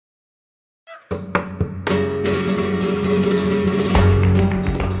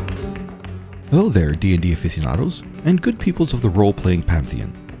Hello there, D&D aficionados, and good peoples of the role-playing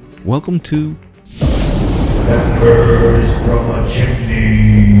pantheon. Welcome to... Embers from a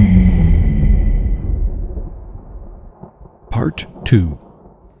Chimney! Part 2.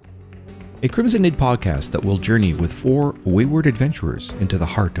 A Crimsonade podcast that will journey with 4 wayward adventurers into the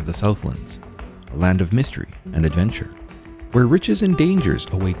heart of the Southlands, a land of mystery and adventure, where riches and dangers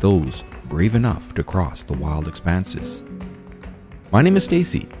await those brave enough to cross the wild expanses. My name is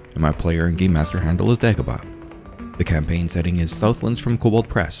Stacy, and my player and game master handle is Dagobah. The campaign setting is Southlands from Kobold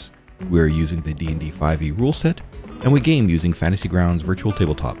Press. We are using the D&D 5e rule set, and we game using Fantasy Grounds Virtual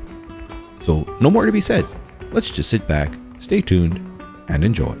Tabletop. So, no more to be said. Let's just sit back, stay tuned, and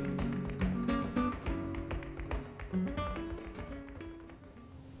enjoy.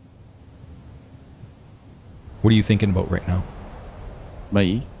 What are you thinking about right now?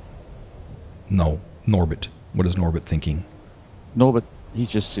 Me? No, Norbert. What is Norbert thinking? Norbert, he's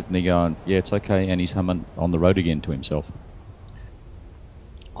just sitting there going, yeah, it's okay, and he's humming On the Road Again to himself.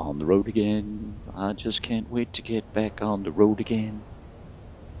 On the road again, I just can't wait to get back on the road again.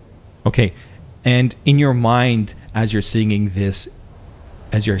 Okay, and in your mind, as you're singing this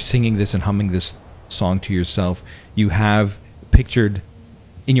and humming this song to yourself, you have pictured,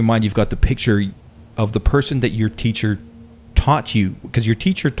 in your mind, you've got the picture of the person that your teacher taught you, because your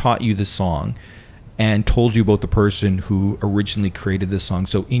teacher taught you this song and told you about the person who originally created this song.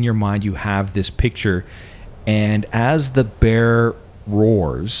 So in your mind, you have this picture, and as the bear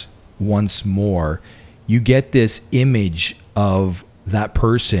roars once more, you get this image of that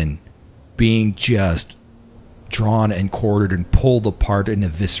person being just drawn and quartered and pulled apart and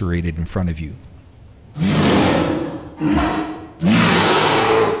eviscerated in front of you.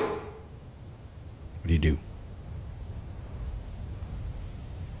 What do you do?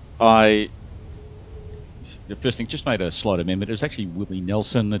 The first thing, just made a slight amendment. It was actually Willie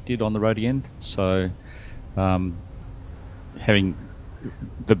Nelson that did On the Road Again. So, having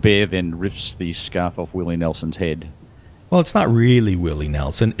the bear then rips the scarf off Willie Nelson's head. Well, it's not really Willie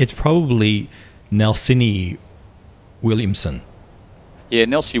Nelson. It's probably Nelsini Williamson. Yeah,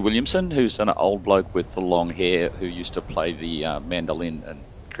 Nelsie Williamson, who's an old bloke with the long hair who used to play the mandolin and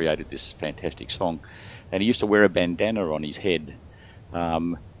created this fantastic song. And he used to wear a bandana on his head.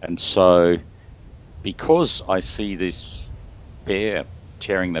 And so, because I see this bear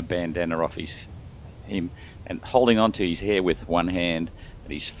tearing the bandana off him and holding onto his hair with one hand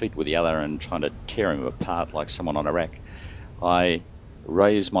and his feet with the other and trying to tear him apart like someone on a rack, I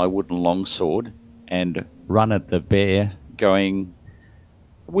raise my wooden longsword and run at the bear going,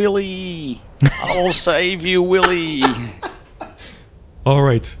 "Willie, I'll save you, Willie." All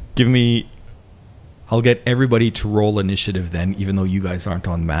right, I'll get everybody to roll initiative then, even though you guys aren't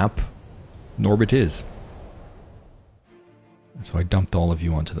on map. Norbert is. So I dumped all of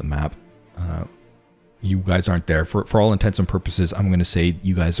you onto the map. You guys aren't there. For all intents and purposes, I'm going to say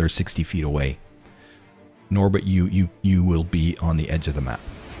you guys are 60 feet away. Norbert, you will be on the edge of the map.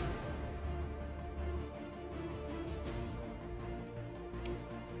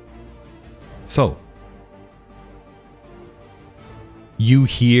 So, you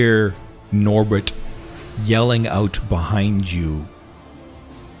hear Norbert yelling out behind you,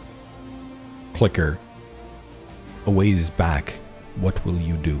 Clicker, a ways back. What will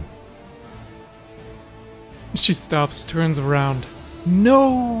you do? She stops, turns around.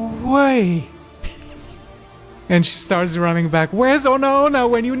 No way! And she starts running back. Where's Ona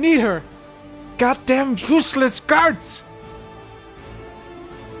when you need her? Goddamn useless guards!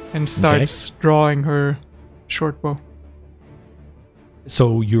 And starts drawing her short bow.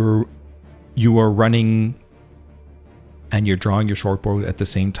 So you are running and you're drawing your short bow at the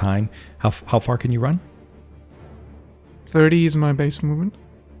same time. How far can you run? 30 is my base movement.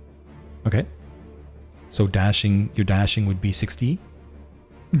 Okay. So your dashing would be 60?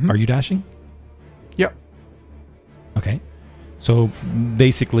 Mm-hmm. Are you dashing? Yep. Okay. So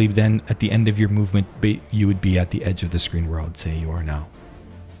basically then at the end of your movement, you would be at the edge of the screen where I would say you are now.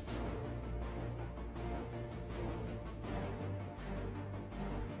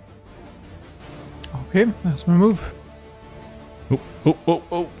 Okay, that's my move.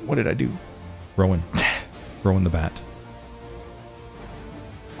 Oh, what did I do? Rowan the bat.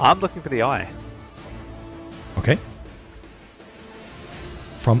 I'm looking for the eye. Okay.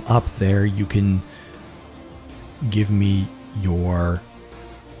 From up there, you can give me your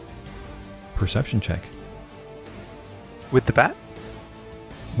perception check. With the bat?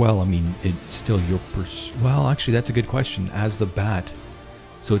 Well, I mean, it's still your well, actually, that's a good question. As the bat,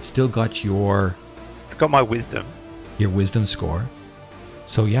 so it's still got your... It's got my wisdom. Your wisdom score.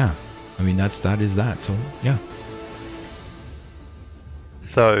 So yeah, I mean that is that. So yeah.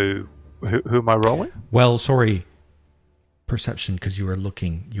 So Who am I rolling? Well, sorry. Perception, because you are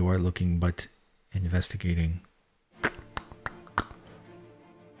looking. You are looking, but investigating.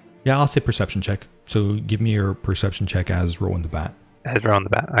 Yeah, I'll say perception check. So give me your perception check as Rowan the Bat. Ezra on the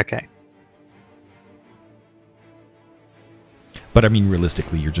bat. Okay. But I mean,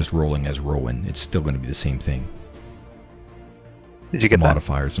 realistically, you're just rolling as Rowan. It's still going to be the same thing. Did you get that?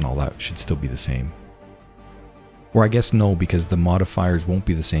 Modifiers and all that should still be the same. Or I guess no, because the modifiers won't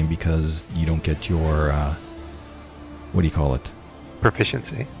be the same because you don't get your, what do you call it?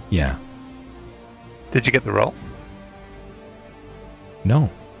 Proficiency. Yeah. Did you get the roll? No.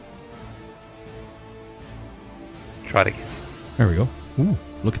 Try it again. There we go. Ooh,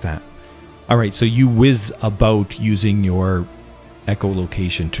 look at that. All right, so you whiz about using your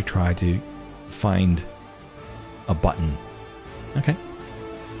echolocation to try to find a button. Okay.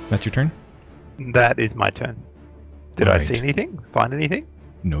 That's your turn? That is my turn. Did I Alright. see anything? Find anything?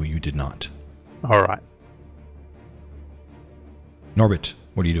 No, you did not. All right. Norbit,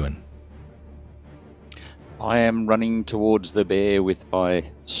 what are you doing? I am running towards the bear with my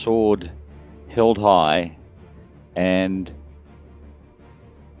sword held high, and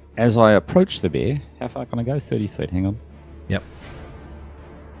as I approach the bear, how far can I go? 30 feet, hang on. Yep.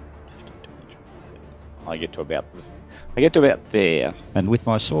 I get to about there, and with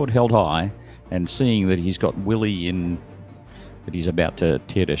my sword held high, and seeing that he's got Willy in, that he's about to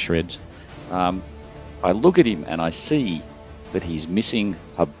tear to shreds, I look at him and I see that he's missing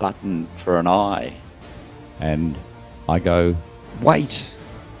a button for an eye. And I go, wait,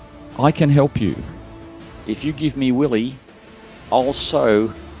 I can help you. If you give me Willy, I'll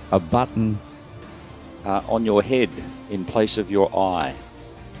sew a button on your head in place of your eye.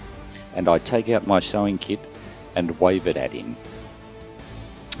 And I take out my sewing kit and wave it at him.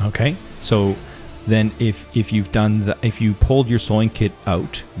 Okay. So then if you've done that, if you pulled your sewing kit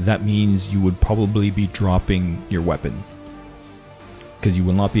out, that means you would probably be dropping your weapon. Because you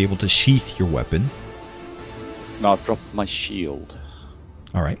will not be able to sheath your weapon. No, I've dropped my shield.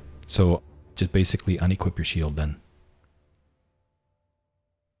 All right. So just basically unequip your shield then.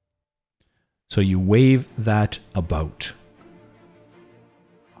 So you wave that about.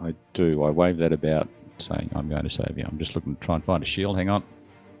 I do. I wave that about, saying, I'm going to save you. I'm just looking to try and find a shield. Hang on.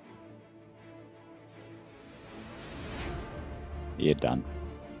 Yeah, done.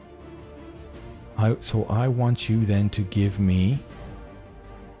 So I want you then to give me...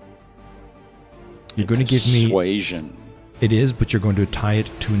 You're going to give me... Persuasion. It is, but you're going to tie it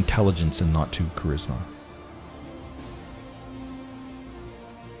to intelligence and not to charisma.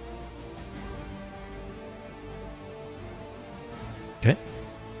 Okay.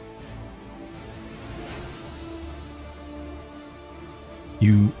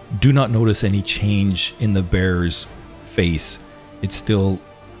 You do not notice any change in the bear's face. It still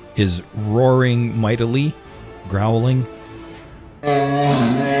is roaring mightily, growling,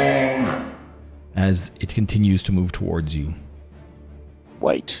 as it continues to move towards you.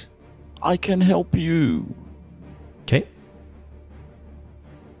 Wait, I can help you. Okay.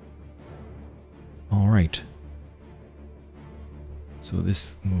 All right. So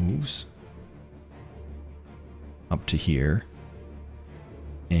this moves up to here,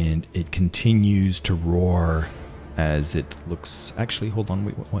 and it continues to roar as it looks. Actually, hold on.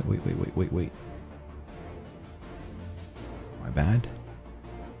 Wait. My bad.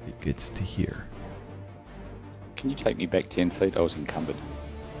 It gets to here. Can you take me back 10 feet? I was encumbered.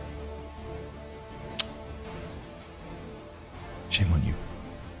 Shame on you.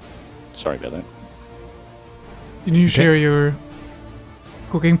 Sorry about that. Can you share your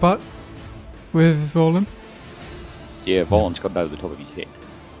cooking pot with Roland? Yeah, Volan's got it over the top of his head.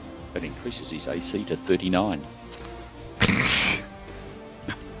 That increases his AC to 39.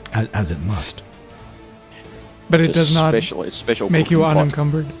 As it must. But it It's a does not special make you cooking pot.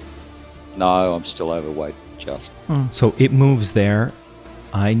 unencumbered. No, I'm still overweight, just. So it moves there.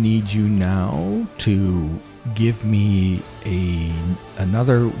 I need you now to give me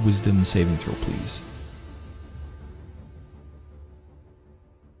another wisdom saving throw, please.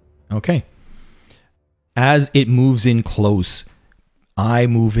 Okay. As it moves in close, eye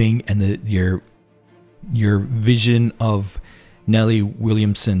moving, and your vision of Nellie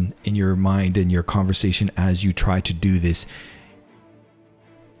Williamson in your mind and your conversation as you try to do this,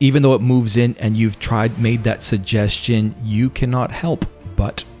 even though it moves in and you've made that suggestion, you cannot help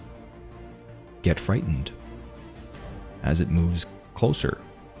but get frightened as it moves closer.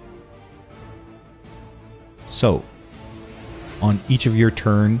 So, on each of your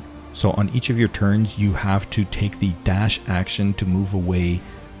turns, you have to take the dash action to move away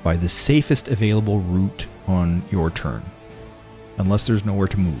by the safest available route on your turn, unless there's nowhere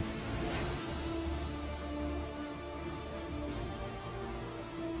to move.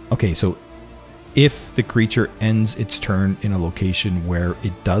 Okay, so if the creature ends its turn in a location where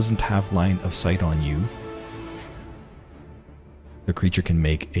it doesn't have line of sight on you, the creature can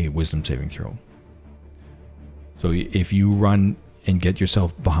make a wisdom saving throw. So if you run and get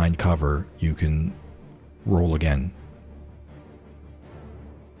yourself behind cover, you can roll again.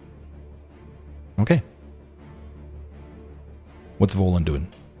 Okay. What's Volan doing?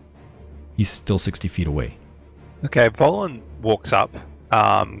 He's still 60 feet away. Okay, Volan walks up,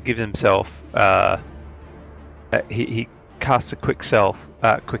 gives himself. He casts a quick spell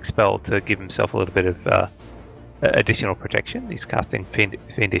to give himself a little bit of additional protection. He's casting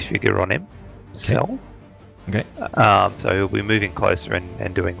Fiendish Figure on him. Okay. Cell. Okay. So he'll be moving closer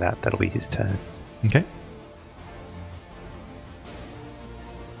and doing that. That'll be his turn. Okay.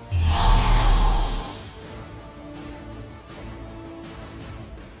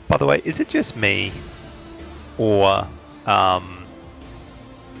 By the way, is it just me, or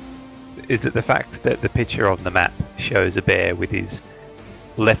is it the fact that the picture on the map shows a bear with his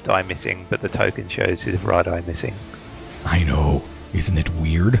left eye missing, but the token shows his right eye missing? I know. Isn't it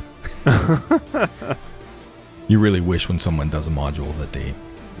weird? You really wish when someone does a module that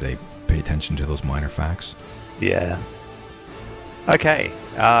they pay attention to those minor facts. Yeah. Okay.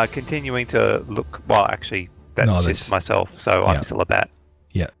 Continuing to look. Well, actually, that's just myself, so I'm still a bat.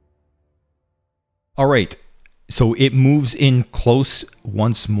 Yeah. All right. So it moves in close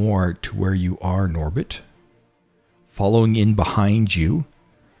once more to where you are, Norbit, following in behind you,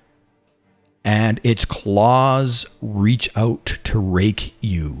 and its claws reach out to rake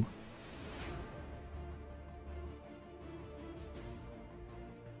you.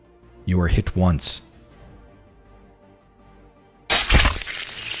 You are hit once.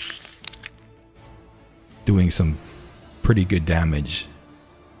 Doing some pretty good damage.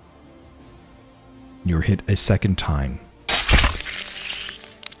 You're hit a second time.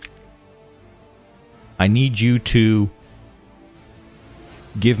 I need you to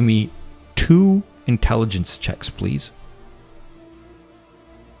give me 2 intelligence checks, please.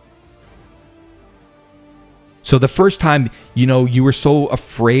 So the first time, you were so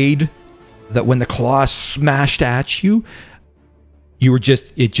afraid that when the claw smashed at you,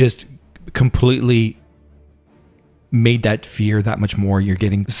 it just completely made that fear that much more. You're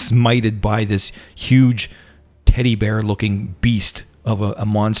getting smited by this huge teddy bear looking beast of a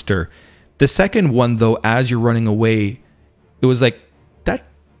monster. The second one, though, as you're running away, it was like, that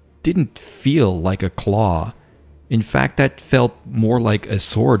didn't feel like a claw. In fact, that felt more like a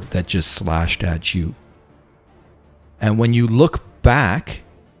sword that just slashed at you. And when you look back,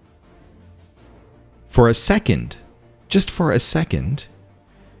 for a second, just for a second,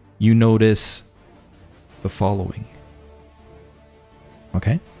 you notice the following.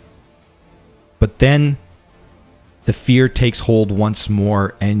 Okay? But then the fear takes hold once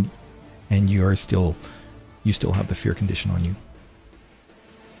more, and you still have the fear condition on you.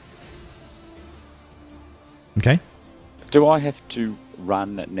 Okay? Do I have to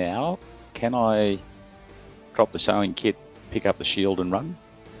run now? Can I drop the sewing kit, pick up the shield and run?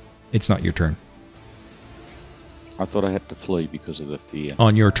 It's not your turn. I thought I had to flee because of the fear.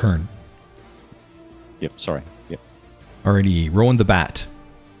 On your turn. Yep, sorry. Yep. Alrighty, Rowan the Bat.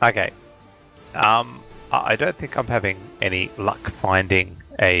 Okay. I don't think I'm having any luck finding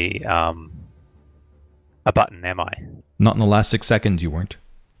a button, am I? Not in the last 6 seconds, you weren't.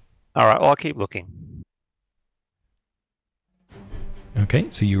 Alright, well, I'll keep looking. Okay,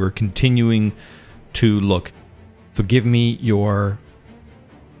 so you are continuing to look. So give me your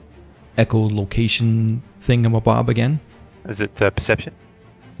echolocation thingamabob again. Is it perception?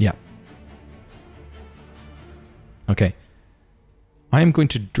 Yeah. Okay. I am going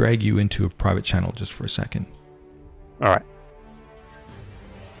to drag you into a private channel just for a second. Alright.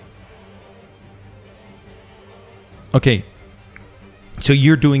 Okay. So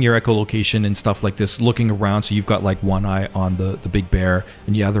you're doing your echolocation and stuff like this, looking around. So you've got like one eye on the big bear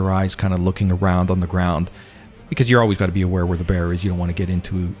and the other eye's kind of looking around on the ground, because you're always got to be aware where the bear is. You don't want to get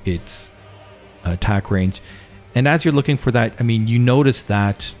into its attack range. And as you're looking for that, I mean, you notice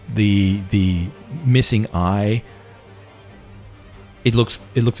that the missing eye, it looks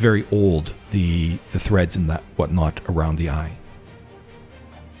very old. The threads and that whatnot around the eye.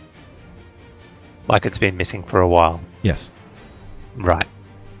 Like it's been missing for a while. Yes. Right.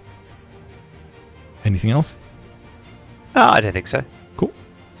 Anything else? I don't think so. Cool.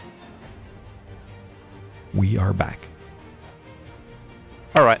 We are back.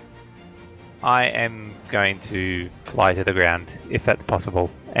 Alright. I am going to fly to the ground, if that's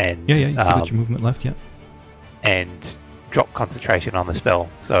possible, and Yeah, you still got your movement left, yeah. and drop concentration on the spell,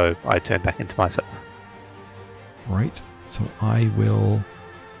 so I turn back into myself. Right. So I will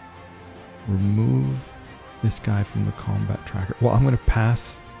remove this guy from the combat tracker. Well, I'm going to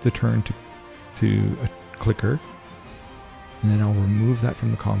pass the turn to a clicker. And then I'll remove that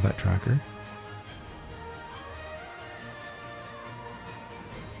from the combat tracker.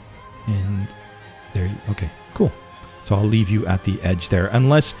 And there you, okay, cool. So I'll leave you at the edge there.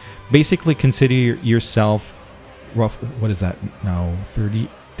 Unless, basically consider yourself rough, what is that now? 30,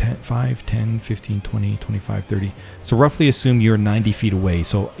 10, 5, 10, 15, 20, 25, 30. So roughly assume you're 90 feet away.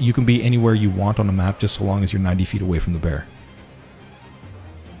 So you can be anywhere you want on the map just so long as you're 90 feet away from the bear.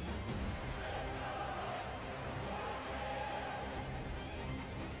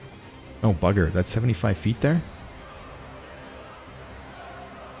 Oh, bugger. That's 75 feet there?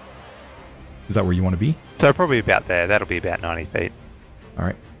 Is that where you want to be? So probably about there. That'll be about 90 feet. All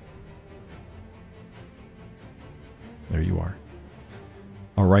right. There you are.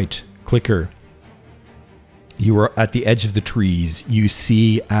 All right, clicker. You are at the edge of the trees. You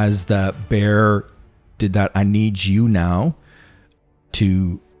see as the bear did that. I need you now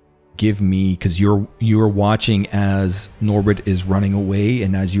to give me, because you're watching as Norbert is running away,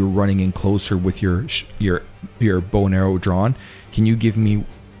 and as you're running in closer with your bow and arrow drawn. Can you give me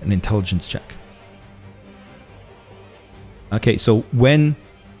an intelligence check? Okay, so when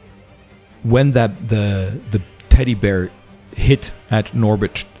that the teddy bear hit at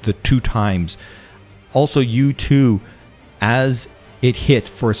Norbert the 2 times, also you too, as it hit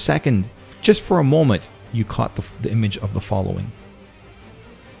for a second, just for a moment, you caught the image of the following.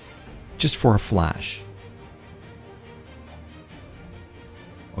 Just for a flash.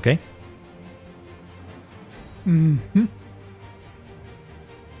 Okay? Mm-hmm.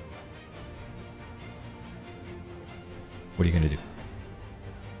 What are you going to do?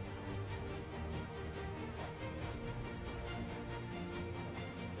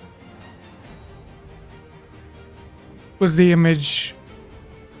 Was the image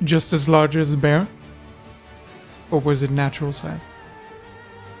just as large as a bear? Or was it natural size?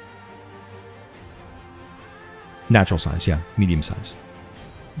 Natural size, yeah. Medium size.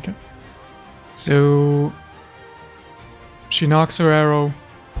 Okay. So she knocks her arrow,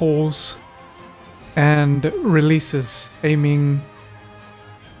 pulls, and releases, aiming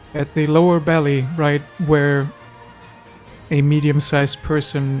at the lower belly, right where a medium-sized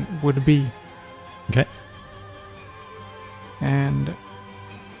person would be. Okay. And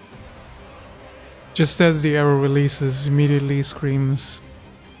just as the arrow releases, immediately screams,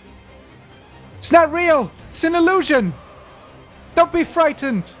 "It's not real! It's an illusion! Don't be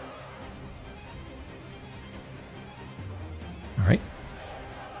frightened!" All right.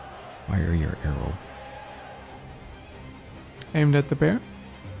 Fire your arrow. Aimed at the bear.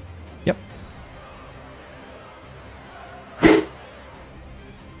 Yep.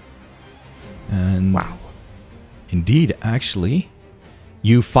 And Wow. indeed, actually,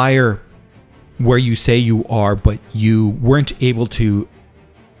 you fire where you say you are, but you weren't able to.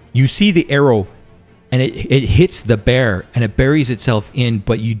 You see the arrow, and it hits the bear, and it buries itself in,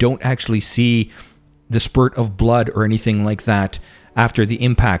 but you don't actually see the spurt of blood or anything like that after the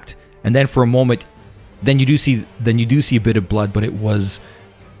impact. And then for a moment, then you do see a bit of blood, but it was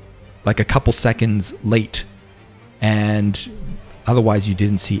like a couple seconds late, and otherwise you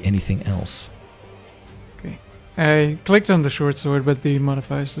didn't see anything else. Okay. I clicked on the short sword, but the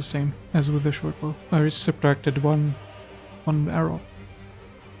modifier is the same as with the short bow. I subtracted one arrow.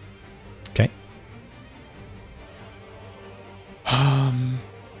 Okay.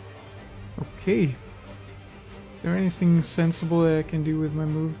 Okay. Is there anything sensible that I can do with my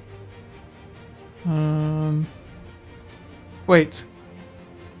move? Wait.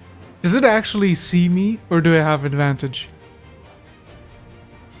 Does it actually see me, or do I have advantage?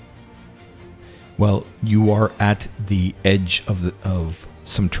 Well, you are at the edge of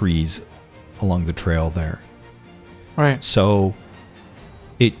some trees along the trail there. Right. So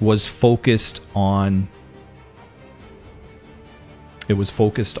it was focused on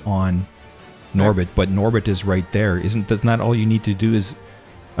Norbert, but Norbert is right there. That's not all you need to do is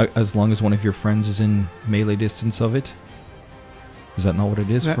as long as one of your friends is in melee distance of it? Is that not what it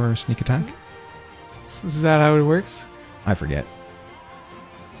is for a sneak attack? Is that how it works? I forget.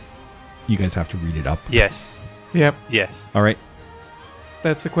 You guys have to read it up. Yes. Yep. Yes. All right.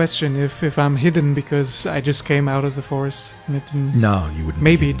 That's the question. If I'm hidden because I just came out of the forest and it didn't... No, you wouldn't.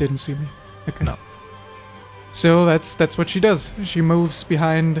 Maybe it didn't see me. Okay. No. So that's what she does. She moves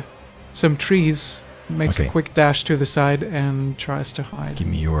behind some trees, makes Okay. a quick dash to the side, and tries to hide. Give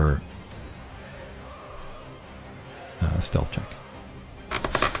me your stealth check.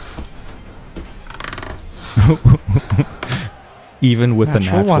 Even with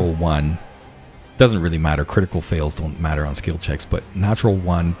Natural a natural one, Doesn't really matter. Critical fails don't matter on skill checks, but natural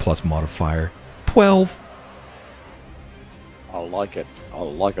 1 plus modifier 12. I like it. I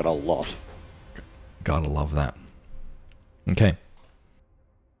like it a lot. Gotta love that. Okay.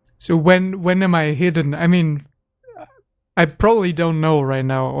 So when am I hidden? I mean, I probably don't know right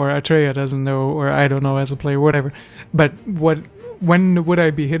now, or Atreya doesn't know, or I don't know as a player, whatever. But when would I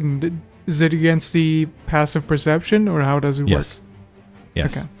be hidden? Is it against the passive perception, or how does it Yes. work?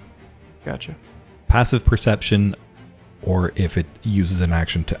 Yes. Okay. Gotcha. Passive perception, or if it uses an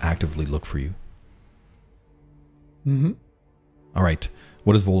action to actively look for you. Mm-hmm. All right.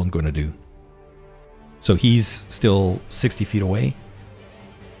 What is Volan going to do? So he's still 60 feet away,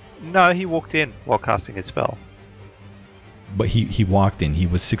 No, he walked in while casting his spell. but he walked in. He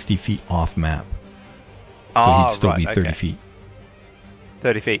was 60 feet off map. So he'd still be 30 feet.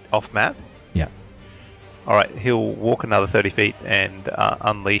 30 feet off map. Yeah. Alright, he'll walk another 30 feet and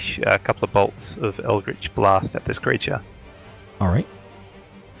unleash a couple of bolts of Eldritch Blast at this creature. All right.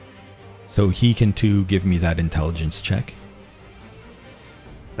 So he can too give me that intelligence check,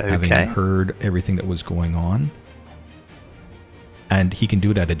 having Okay. heard everything that was going on. And he can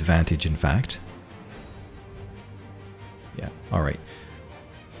do it at advantage, in fact. Yeah, all right.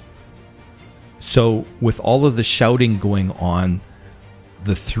 So with all of the shouting going on,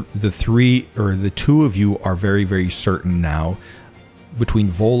 the two of you are very, very certain now.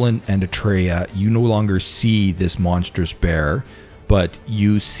 Between Volan and Atreya, you no longer see this monstrous bear, but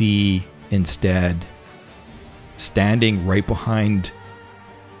you see instead standing right behind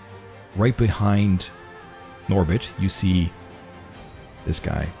Norbit, you see this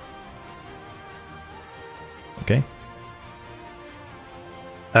guy. Okay?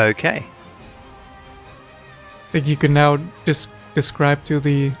 Okay. I think you can now describe to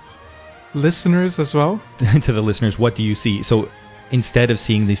the listeners as well. To the listeners, what do you see? So instead of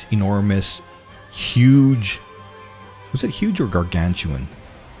seeing this enormous, huge... Was it huge or gargantuan?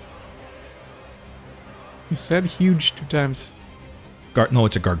 You said huge 2 times. No,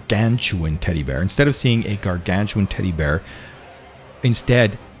 it's a gargantuan teddy bear. Instead of seeing a gargantuan teddy bear,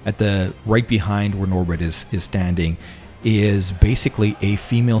 instead, at the right behind where Norbert is standing, is basically a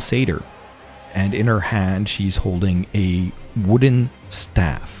female satyr. And in her hand, she's holding a wooden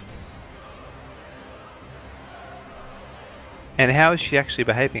staff. And how is she actually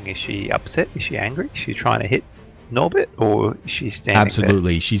behaving? Is she upset? Is she angry? Is she trying to hit Norbit? Or is she standing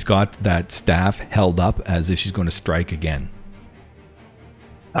Absolutely. She's got that staff held up as if she's going to strike again.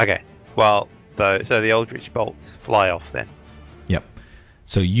 there? Okay. Well, so the Eldritch Bolts fly off then. Yep.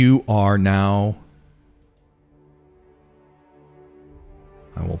 So you are now...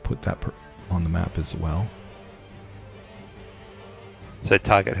 I will put that on the map as well. So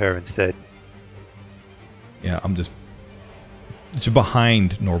target her instead. Yeah, I'm just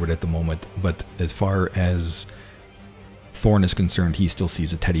behind Norbert at the moment, but as far as Thorn is concerned, he still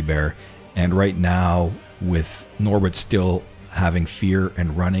sees a teddy bear. And right now, with Norbert still having fear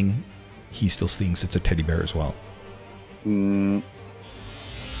and running, he still thinks it's a teddy bear as well.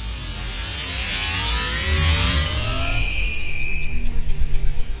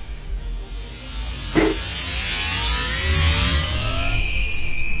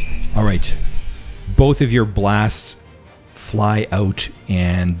 All right. Both of your blasts fly out,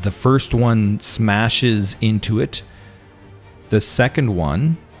 and the first one smashes into it. The second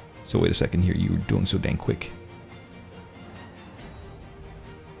one... So wait a second here. You were doing so dang quick.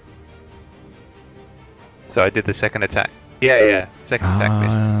 So I did the second attack. Yeah. Second attack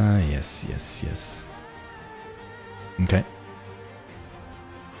missed. Ah, yes. Okay.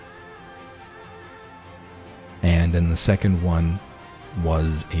 And then the second one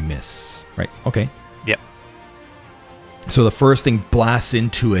was a miss. Right, okay. Yep. So the first thing blasts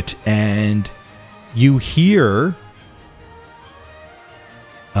into it, and you hear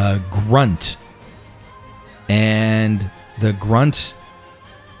a grunt. And the grunt...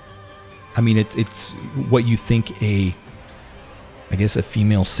 I mean, it's what you think a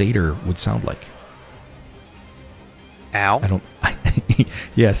female satyr would sound like. Ow. I don't...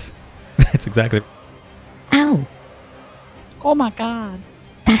 Yes, that's exactly... Ow, Oh my God.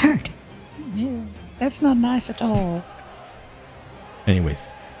 that hurt. Yeah, that's not nice at all. Anyways,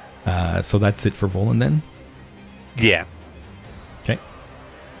 so that's it for Volan then? Yeah. Okay.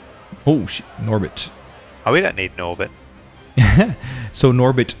 Oh, Norbit. Oh, we don't need Norbit. So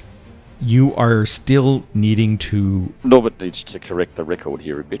Norbit, you are still needing to... Norbert needs to correct the record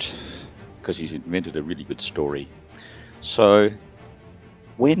here a bit because he's invented a really good story. So,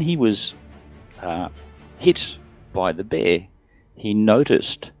 when he was hit by the bear, he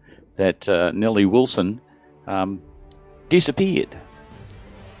noticed that Nellie Wilson disappeared.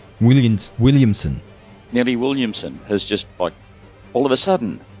 Williamson. Nellie Williamson has just, like, all of a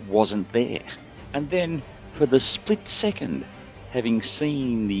sudden wasn't there. And then, for the split second, having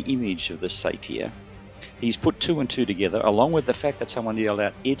seen the image of the satyr, he's put two and two together, along with the fact that someone yelled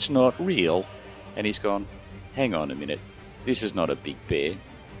out, "It's not real," and he's gone, hang on a minute, this is not a big bear,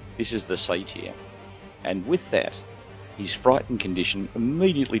 this is the satyr. And with that, his frightened condition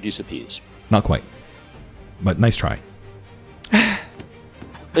immediately disappears. Not quite, but nice try.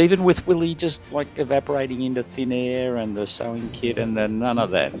 Even with Willie just, like, evaporating into thin air and the sewing kit and then none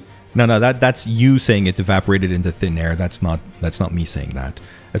of that. No, that's you saying it evaporated into thin air. That's not me saying that.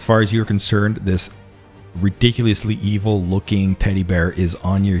 As far as you're concerned, this ridiculously evil-looking teddy bear is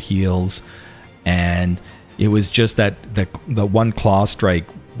on your heels, and it was just that the one claw strike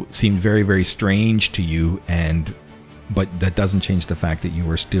seemed very, very strange to you, but that doesn't change the fact that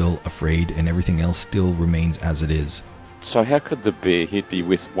you are still afraid, and everything else still remains as it is. So how could the bear hit me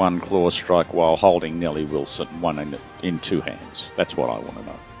with one claw strike while holding Nellie Wilson, one in two hands? That's what I want to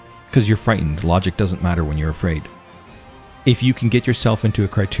know. Because you're frightened. Logic doesn't matter when you're afraid. If you can get yourself into a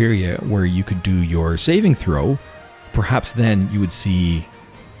criteria where you could do your saving throw, perhaps then you would see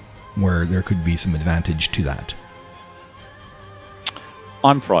where there could be some advantage to that.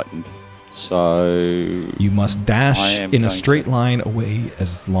 I'm frightened, so You must dash in a going straight to. line away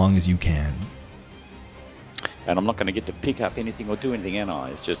as long as you can. And I'm not going to get to pick up anything or do anything, am I?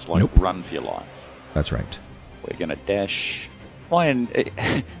 It's just like Nope. run for your life. That's right. We're going to dash. Ryan,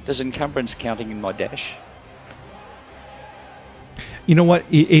 does encumbrance counting in my dash? You know what?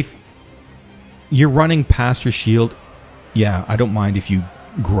 If you're running past your shield, yeah, I don't mind if you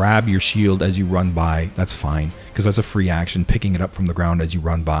grab your shield as you run by. That's fine, because that's a free action, picking it up from the ground as you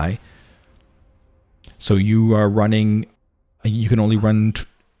run by. So you are running, you can only run,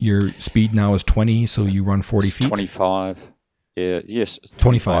 your speed now is 20, so you run 40 It's feet? 25. Yeah, yes, it's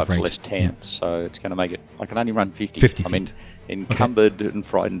 25, right. less 10, Yeah. so it's going to make it. I can only run 50. 50 I mean, feet. encumbered and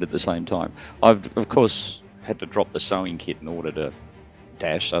frightened at the same time. I've, of course, had to drop the sewing kit in order to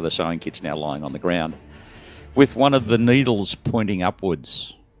dash, so the sewing kit's now lying on the ground with one of the needles pointing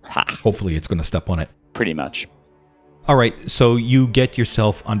upwards. Ha! Hopefully it's going to step on it. Pretty much. All right, so you get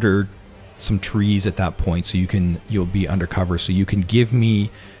yourself under some trees at that point, so you'll be undercover. So you can give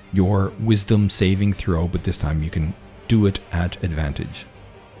me your wisdom saving throw, but this time you can do it at advantage.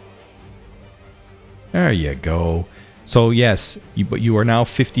 There you go. So yes, but you are now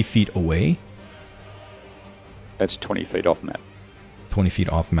 50 feet away, That's 20 feet off map. 20 feet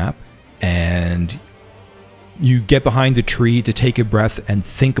off map, and you get behind the tree to take a breath and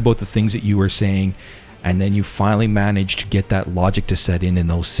think about the things that you were saying, and then you finally manage to get that logic to set in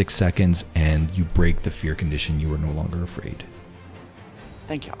those 6 seconds, and you break the fear condition. You are no longer afraid.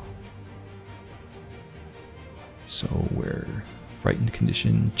 Thank you. So we're frightened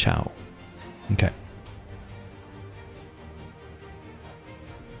condition, chow. Okay.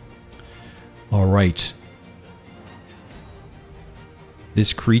 All right.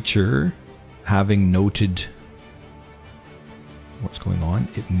 This creature, having noted what's going on,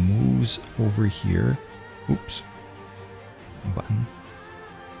 it moves over here. Oops. Button.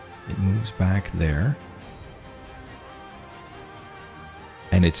 It moves back there.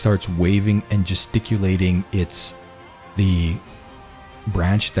 And it starts waving and gesticulating the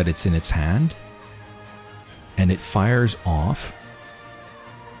branch that it's in its hand. And it fires off.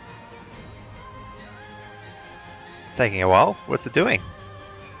 It's taking a while. What's it doing?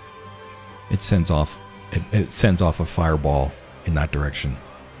 It sends off a fireball in that direction.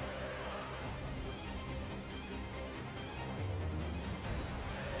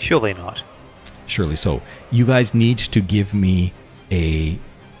 Surely not. Surely so. You guys need to give me a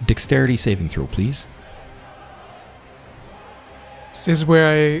dexterity saving throw, please. Is this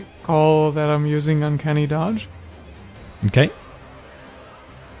where I call that I'm using Uncanny Dodge? Okay.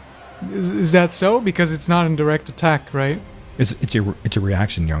 Is that so? Because it's not in direct attack, right? It's a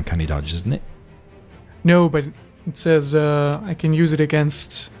reaction, your uncanny dodge, isn't it? No, but it says I can use it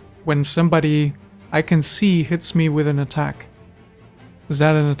against when somebody I can see hits me with an attack. Is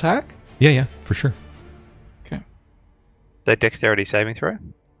that an attack? Yeah, for sure. Okay. So dexterity saving throw?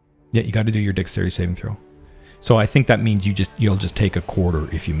 Yeah, you got to do your dexterity saving throw. So I think that means you'll just take a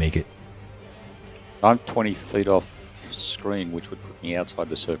quarter if you make it. I'm 20 feet off screen, which would put me outside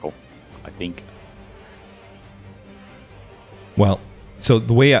the circle, I think. Well, so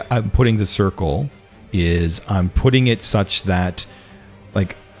the way I'm putting the circle is I'm putting it such that,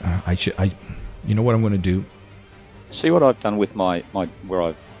 like, you know what I'm going to do? See what I've done with my where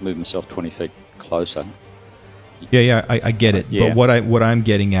I've moved myself 20 feet closer. Yeah, I get it. Yeah. But what I'm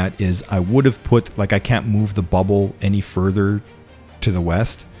getting at is I would have put, like, I can't move the bubble any further to the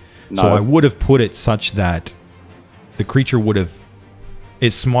west. No. So I would have put it such that the creature would have...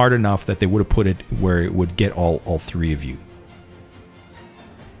 It's smart enough that they would have put it where it would get all three of you.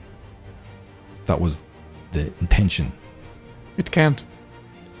 That was the intention. It can't.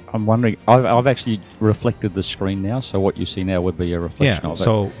 I'm wondering. I've actually reflected the screen now, so what you see now would be a reflection Yeah, of it.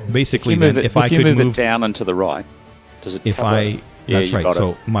 so basically, if I you could move move it down and to the right, does it? If cover I... it? Yeah, That's you right. got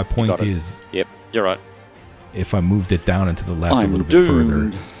So it. my You point got it. is, Yep, you're right. if I moved it down and to the left a I'm little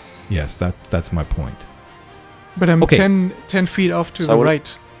doomed. bit further... Yes, that's my point. But I'm Okay. 10 feet off to So the what-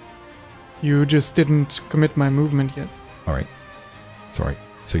 right. You just didn't commit my movement yet. All right. Sorry.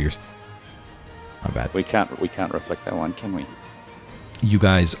 So you're... My bad. We can't reflect that one, can we? You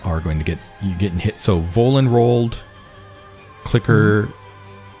guys are going to you getting hit. So Volan rolled, Clicker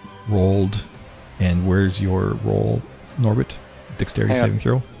rolled, and where's your roll, Norbit? Dexterity Hang on. saving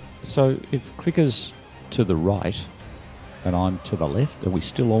throw? So if Clicker's to the right and I'm to the left, are we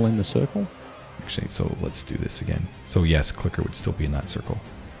still all in the circle? Actually, so let's do this again. So yes, Clicker would still be in that circle.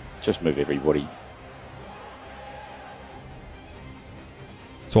 Just move everybody.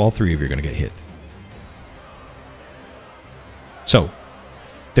 So all three of you are going to get hit. So,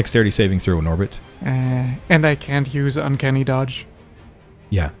 dexterity saving throw, Norbit. And I can't use Uncanny Dodge.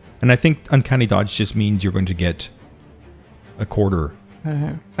 Yeah. And I think Uncanny Dodge just means you're going to get a quarter.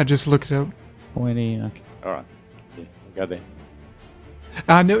 I just looked it up. 20. Okay. All right. Yeah, we'll go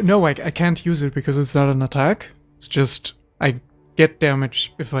there. No, I can't use it because it's not an attack. It's just I get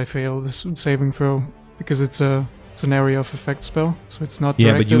damage if I fail this saving throw because it's an area of effect spell, so it's not.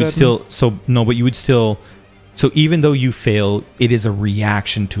 Yeah, but you would directed at me. still... but you would still... So even though you fail, it is a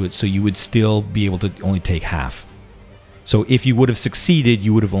reaction to it, so you would still be able to only take half. So if you would have succeeded,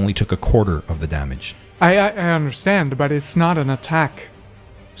 you would have only took a quarter of the damage. I understand, but it's not an attack.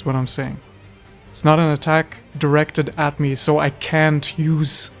 That's what I'm saying. It's not an attack directed at me, so I can't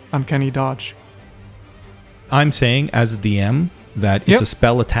use Uncanny Dodge. I'm saying, as a DM, that it's Yep. a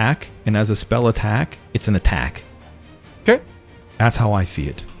spell attack, and as a spell attack, it's an attack. Okay. That's how I see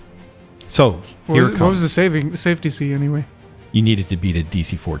it. So, What here was, it what was comes. the safety C anyway? You needed to beat a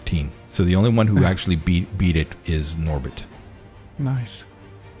DC 14. So the only one who actually beat it is Norbit. Nice.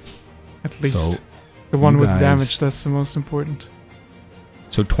 At least So, the one you with guys- damage, that's the most important.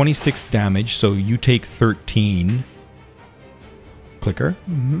 So 26 damage, so you take 13. Clicker.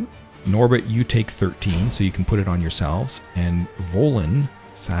 Mm-hmm. Norbit, you take 13, so you can put it on yourselves. And Volan,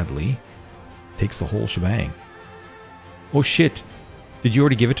 sadly, takes the whole shebang. Oh shit. Did you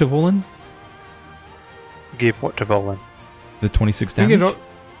already give it to Volan? Give what to Volan? The 26 I think damage?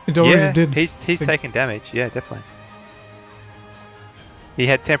 it already Yeah, did. he's Think- taken damage. Yeah, definitely. He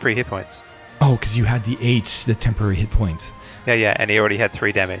had temporary hit points. Oh, because you had the H, the temporary hit points. Yeah, and he already had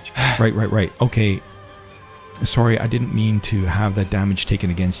 3 damage. Right. Okay. Sorry, I didn't mean to have that damage taken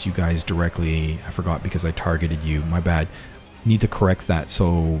against you guys directly. I forgot because I targeted you. My bad. Need to correct that.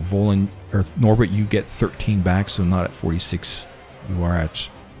 So Volan or Norbit, you get 13 back, so not at 46. You are at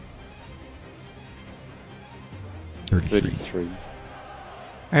 33. 33.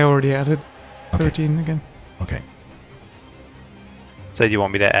 I already added Okay. 13 again. Okay. So do you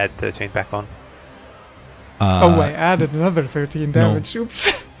want me to add 13 back on? I added another 13 damage.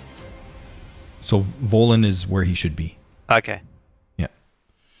 Oops. So Volan is where he should be. Okay. Yeah.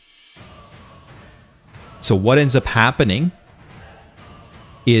 So what ends up happening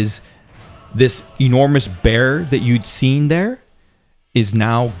is this enormous bear that you'd seen there is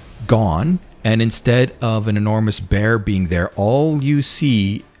now gone, and instead of an enormous bear being there, all you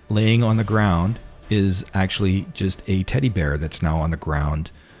see laying on the ground is actually just a teddy bear that's now on the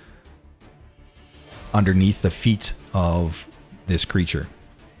ground underneath the feet of this creature.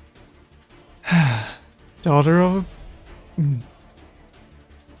 Daughter of...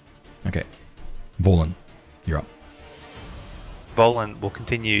 Okay. Volan, you're up. Volan will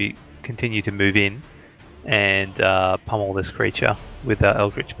continue to move in and pummel this creature with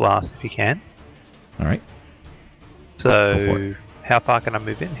Eldritch Blast if he can. All right. Go for So, it. how far can I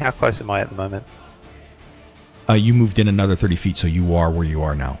move in? How close am I at the moment? You moved in another 30 feet, so you are where you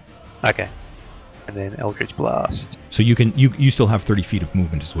are now. Okay. And then Eldritch Blast. So you can you still have 30 feet of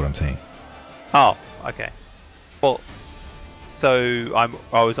movement, is what I'm saying. Oh, okay. Well, so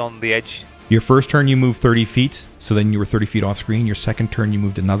I was on the edge. Your first turn you moved 30 feet, so then you were 30 feet off screen. Your second turn you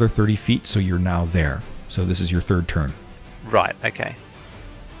moved another 30 feet, so you're now there. So this is your third turn. Right, okay.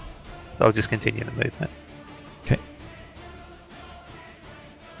 So I'll just continue the movement. Okay.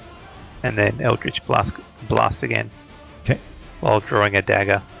 And then Eldritch Blast again Okay. while drawing a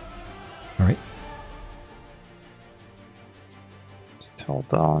dagger. All right. Just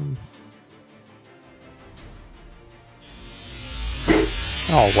hold on.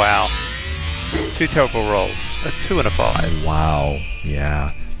 Oh, wow. 2 terrible rolls. A 2 and a 5. Wow.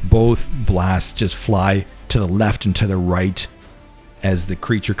 Yeah. Both blasts just fly to the left and to the right as the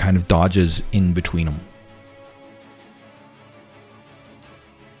creature kind of dodges in between them.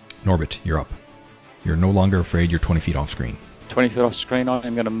 Norbit, you're up. You're no longer afraid. You're 20 feet off screen. 20 feet off screen, I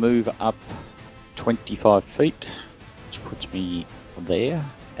am going to move up 25 feet, which puts me there.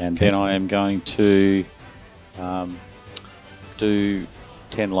 And Okay. then I am going to do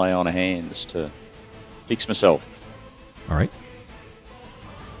 10 lay on hands to fix myself. All right.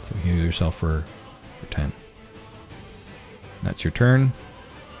 So heal yourself for 10. That's your turn.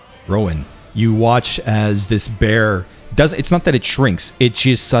 Rowan, you watch as this bear does. It's not that it shrinks. It's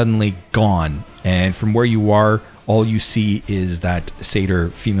just suddenly gone. And from where you are, all you see is that satyr,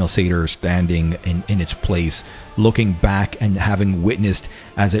 female satyr, standing in its place, looking back and having witnessed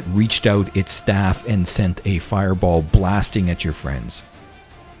as it reached out its staff and sent a fireball blasting at your friends.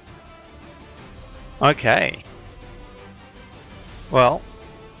 Okay. Well,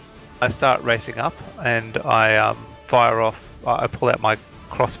 I start racing up and I fire off. I pull out my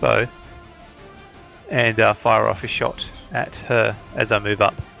crossbow and fire off a shot at her as I move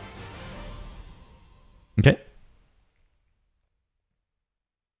up. Okay.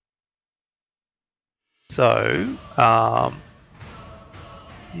 So,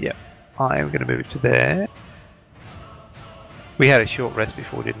 yep, I am going to move it to there. We had a short rest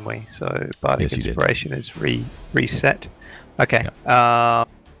before, didn't we? So, Bardic Yes, you did. Inspiration is reset. Okay.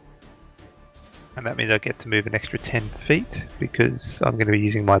 And that means I get to move an extra 10 feet because I'm going to be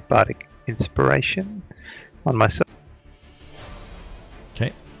using my Bardic Inspiration on myself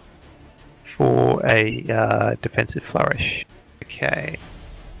Okay. for a defensive flourish. Okay.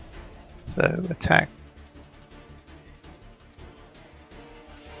 So, attack.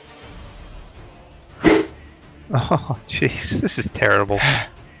 Oh, jeez, this is terrible.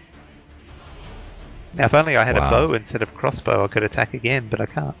 Now, if only I had Wow. a bow instead of crossbow, I could attack again, but I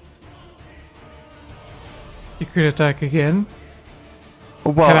can't. You could attack again.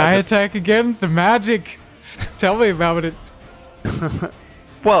 Well, Can I attack again? The magic! Tell me about it.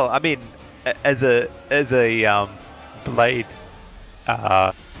 Well, I mean, as a blade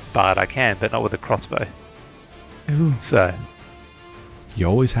bard, I can, but not with a crossbow. Ooh. So, You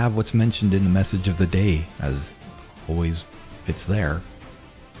always have what's mentioned in the message of the day, as always it's there.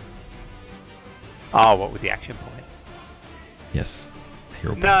 oh, what with the action point? Yes.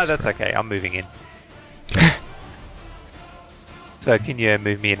 Hero No, points, that's correct. okay. I'm moving in. So, can you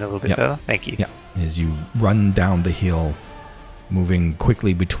move me in a little bit Yep. further? Thank you. Yeah. As you run down the hill, moving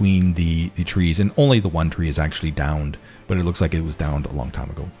quickly between the trees, and only the one tree is actually downed, but it looks like it was downed a long time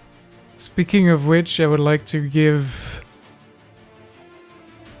ago. Speaking of which, I would like to give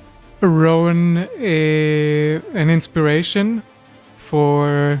Rowan an inspiration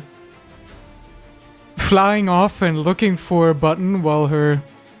for flying off and looking for a button while her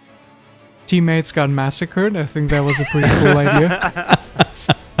teammates got massacred. I think that was a pretty cool idea.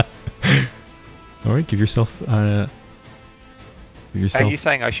 All right, give yourself. Are you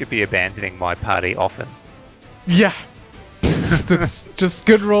saying I should be abandoning my party often? Yeah, that's just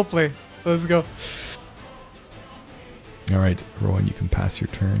good roleplay. Let's go. All right, Rowan, you can pass your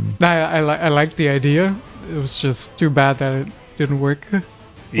turn. I like the idea. It was just too bad that it didn't work.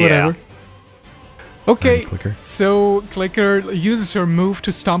 Yeah. Whatever. Okay, Clicker. so Clicker uses her move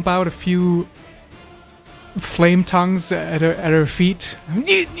to stomp out a few flame tongues at her feet.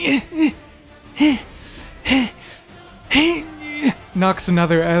 Knocks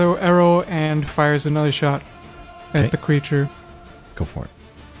another arrow and fires another shot at Okay. the creature. Go for it.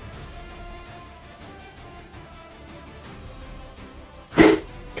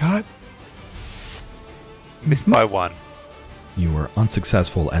 God. Missed by 1. You were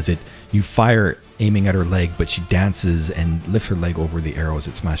unsuccessful as you fire aiming at her leg, but she dances and lifts her leg over the arrow as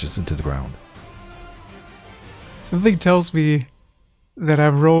it smashes into the ground. Something tells me that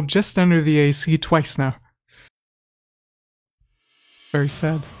I've rolled just under the AC twice now. Very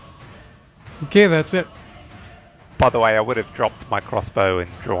sad. Okay, that's it. By the way, I would have dropped my crossbow and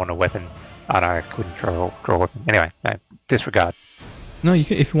drawn a weapon. Oh no, I couldn't draw a weapon. Anyway, no, disregard. No, you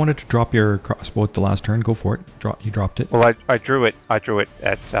can, if you wanted to drop your crossbow at the last turn, go for it. You dropped it. Well, I drew it at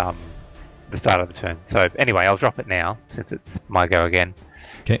the start of the turn. So anyway, I'll drop it now since it's my go again.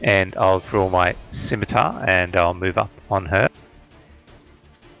 Okay. And I'll draw my scimitar and I'll move up on her.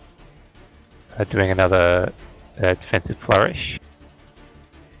 Doing another defensive flourish.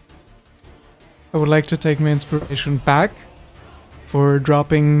 I would like to take my inspiration back for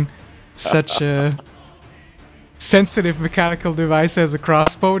dropping such a sensitive mechanical device as a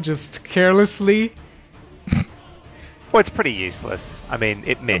crossbow just carelessly. Well, it's pretty useless. I mean,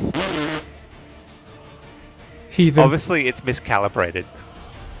 it missed. Heathen. Obviously, it's miscalibrated.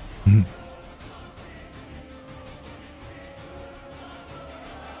 Mhm.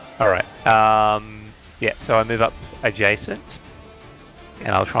 Alright. Yeah, so I move up adjacent.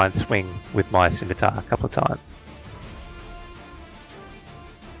 And I'll try and swing with my scimitar a couple of times.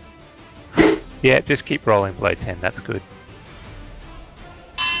 Yeah, just keep rolling below 10. That's good.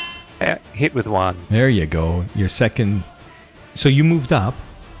 Yeah, hit with 1. There you go. Your second. So you moved up.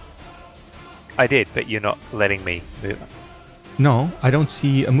 I did, but you're not letting me move. No, I don't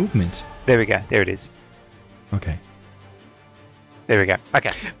see a movement. There we go. There it is. Okay. There we go.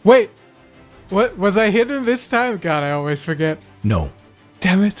 Okay. Wait! What? Was I hidden this time? God, I always forget. No.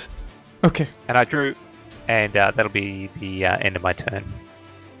 Damn it. Okay. And I drew, and that'll be the end of my turn.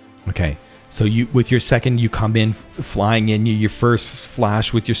 Okay. So you, with your second, you come in flying in. Your first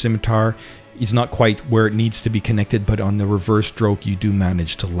flash with your scimitar is not quite where it needs to be connected, but on the reverse stroke, you do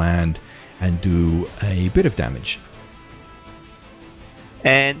manage to land and do a bit of damage.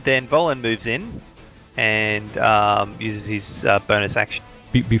 And then Volan moves in and uses his bonus action.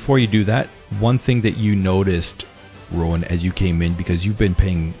 Before you do that, one thing that you noticed, Rowan, as you came in, because you've been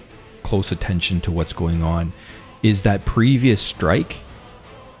paying close attention to what's going on, is that previous strike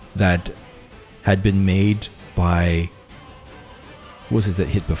that had been made by... What was it that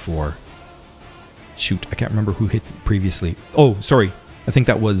hit before? Shoot, I can't remember who hit previously. Oh, sorry. I think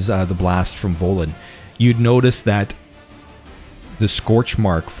that was the blast from Volan. You'd notice that the scorch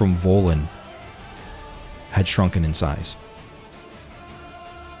mark from Volan had shrunken in size.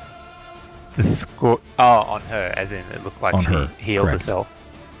 The score. Oh, on her, as in it looked like On she her, healed correct. herself.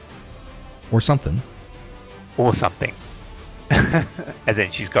 Or something. Or something. As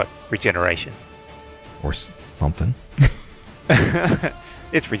in she's got regeneration. Or something.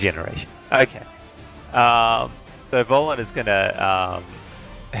 It's regeneration. Okay. So Volan is going to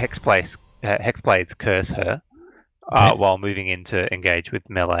Hexblades curse her Okay. while moving in to engage with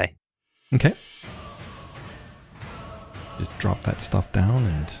melee. Okay. Just drop that stuff down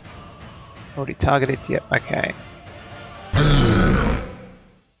and... Already targeted, yep, okay.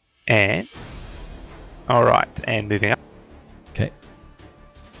 And... Alright, and moving up. Okay.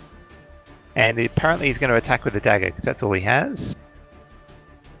 And apparently he's going to attack with a dagger, because that's all he has.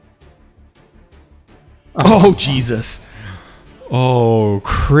 Oh, Jesus. Oh,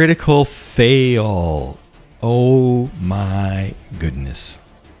 critical fail. Oh, my goodness.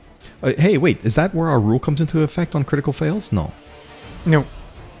 Hey, wait. Is that where our rule comes into effect on critical fails? No. No.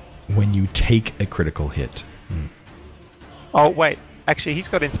 When you take a critical hit. Oh, wait. Actually, he's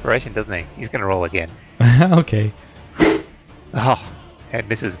got inspiration, doesn't he? He's going to roll again. Okay. Oh, and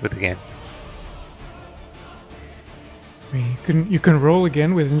misses with again. You can roll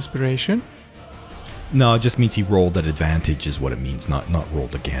again with inspiration. No, it just means he rolled at advantage is what it means, not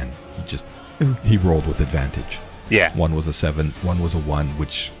rolled again. He rolled with advantage. Yeah. One was a 7, one was a 1,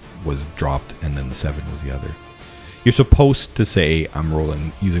 which was dropped, and then the 7 was the other. You're supposed to say, I'm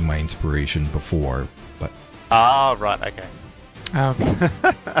rolling using my inspiration before, but Ah, right, okay. Okay.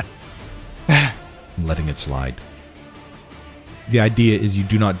 I'm letting it slide. The idea is you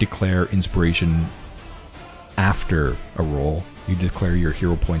do not declare inspiration after a roll. You declare your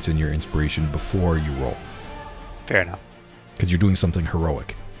hero points and your inspiration before you roll. Fair enough. Because you're doing something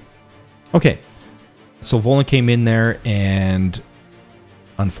heroic. Okay. So Volan came in there and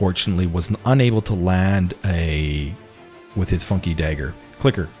unfortunately was unable to land with his funky dagger.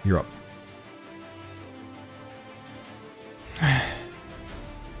 Clicker, you're up.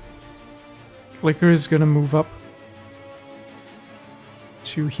 Flicker is gonna move up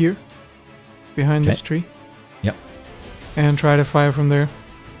to here, behind this tree, Yep. and try to fire from there.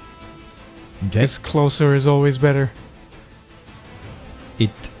 Okay. Because closer is always better.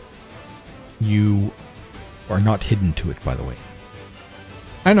 You are not hidden to it, by the way.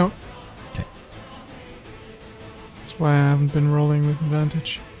 I know. Okay. That's why I haven't been rolling with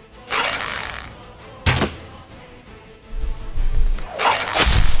advantage.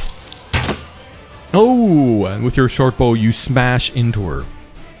 Oh, and with your short bow, you smash into her.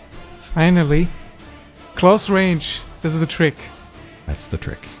 Finally. Close range. This is a trick. That's the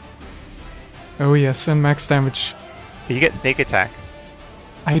trick. Oh yes, and max damage. You get sneak attack.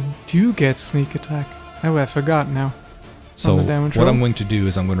 I do get sneak attack. Oh, I forgot now. So On the damage what roll? I'm going to do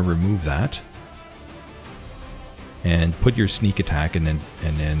is I'm going to remove that and put your sneak attack and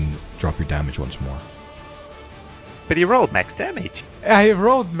then drop your damage once more. But he rolled max damage. I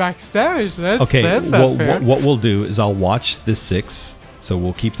rolled max damage. That's Okay, not fair. what we'll do is I'll watch this 6. So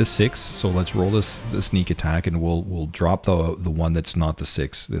we'll keep the 6. So let's roll the sneak attack and we'll drop the one that's not the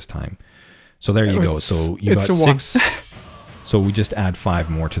 6 this time. So there you go. It's- So you it's got a one. 6. So we just add 5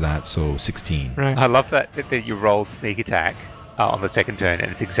 more to that, so 16. Right. I love that you rolled sneak attack on the second turn,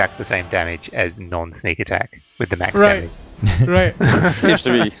 and it's exactly the same damage as non-sneak attack with the max Right. damage. Right. Seems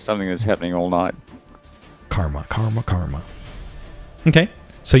to be something that's happening all night. Karma, karma, karma. Okay.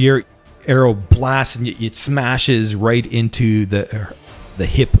 So your arrow blasts and it smashes right into the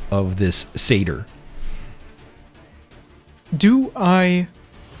hip of this satyr. Do I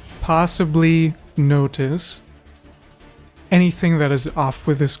possibly notice anything that is off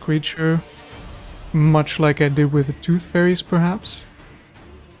with this creature? Much like I did with the tooth fairies, perhaps?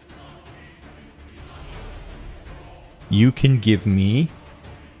 You can give me...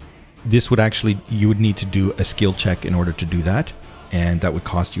 This would actually... You would need to do a skill check in order to do that. And that would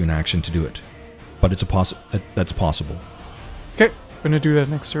cost you an action to do it. But it's that's possible. Okay, gonna do that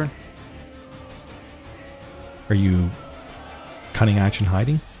next turn. Are you cunning action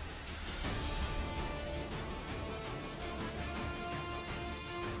hiding?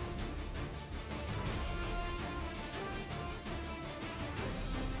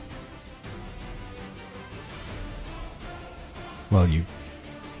 Well, you...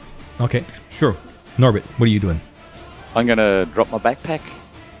 Okay, sure. Norbit, what are you doing? I'm going to drop my backpack,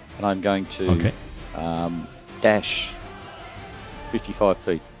 and I'm going to Okay. dash 55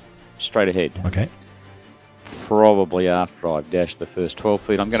 feet straight ahead. Okay. Probably after I've dashed the first 12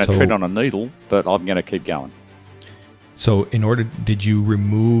 feet. I'm going to So- tread on a needle, but I'm going to keep going. So in order... Did you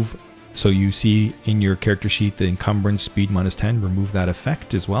remove... So you see in your character sheet the encumbrance speed -10. Remove that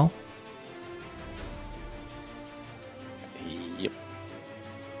effect as well? Yep.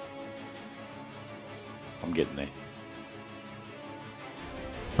 I'm getting there.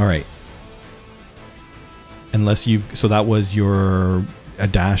 All right. Unless you've... So that was your... A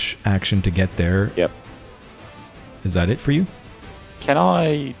dash action to get there. Yep. Is that it for you? Can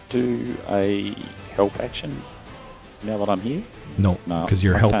I do a help action now that I'm here? No, No, because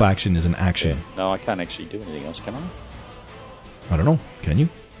your I help can't. action is an action. No, I can't actually do anything else, can I? I don't know. Can you?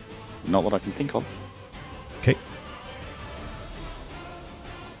 Not that I can think of. Okay.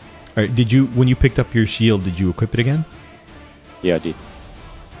 All right. Did you... When you picked up your shield, did you equip it again? Yeah, I did.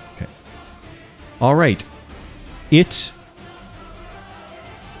 Okay. All right. It...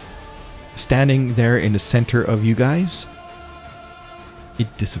 Standing there in the center of you guys,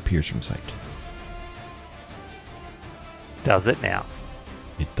 it disappears from sight. Does it now?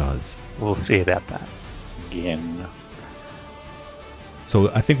 It does. We'll see about that. Again.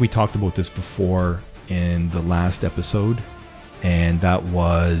 So I think we talked about this before in the last episode, and that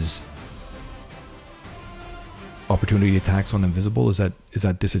was opportunity attacks on invisible. Is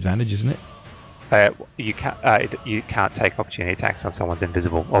that disadvantage, isn't it? You can't take opportunity attacks on someone's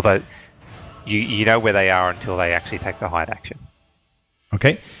invisible, although you know where they are until they actually take the hide action.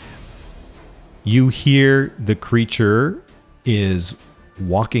 Okay. You hear the creature is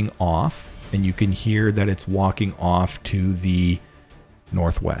walking off, and you can hear that it's walking off to the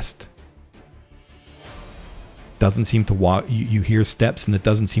northwest. Doesn't seem to walk. You hear steps, and it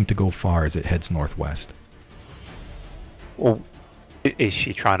doesn't seem to go far as it heads northwest. Well, is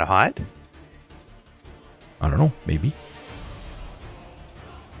she trying to hide? I don't know. Maybe.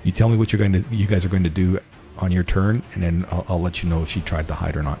 You tell me what you guys are going to do on your turn, and then I'll let you know if she tried to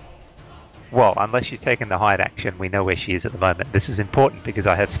hide or not. Well, unless she's taken the hide action, we know where she is at the moment. This is important because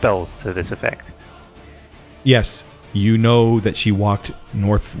I have spells to this effect. Yes, you know that she walked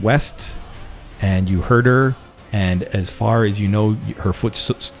northwest, and you heard her. And as far as you know, her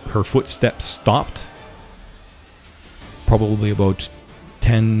footsteps stopped. Probably about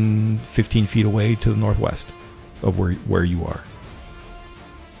 10, 15 feet away to the northwest of where you are.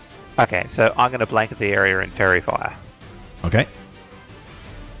 Okay, so I'm going to blanket the area in fairy fire. Okay.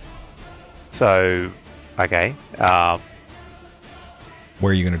 So, okay.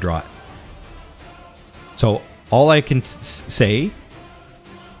 Where are you going to draw it? So all I can say...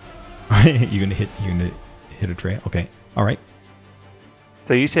 You're gonna hit a trail? Okay. All right.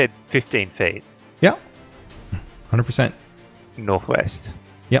 So you said 15 feet Yeah. 100%. northwest.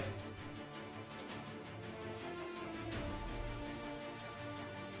 Yep.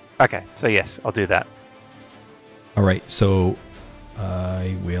 Okay, so yes, I'll do that. All right. So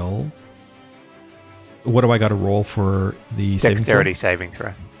I will... What do I got to roll for the Dexterity saving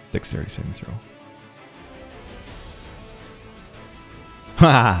throw. Dexterity saving throw.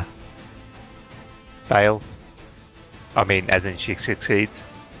 Ha! Fails. I mean, as in she succeeds.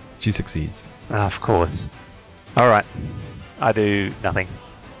 She succeeds. Of course. Alright. I do nothing.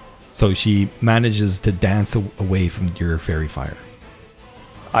 So she manages to dance away from your fairy fire.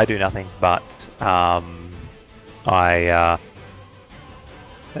 I do nothing, but I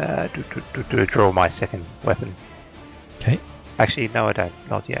Draw my second weapon. Okay. Actually, no, I don't.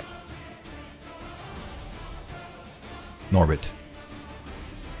 Not yet. Norbit.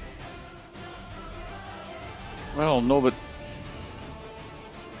 Well, Norbert.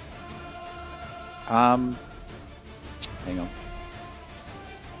 Hang on.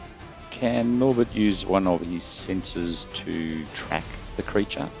 Can Norbert use one of his senses to track the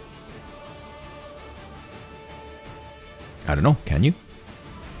creature? I don't know. Can you?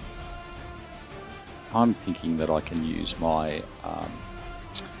 I'm thinking that I can use my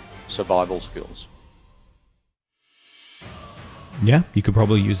survival skills. Yeah, you could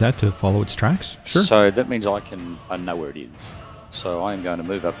probably use that to follow its tracks. Sure. So that means I know where it is. So I am going to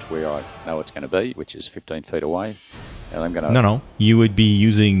move up to where I know it's going to be, which is 15 feet away. And I'm going to... No. You would be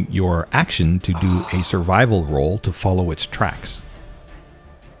using your action to do a survival roll to follow its tracks.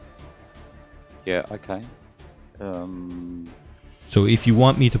 Yeah, okay. So if you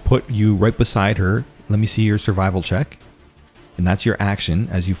want me to put you right beside her, let me see your survival check. And that's your action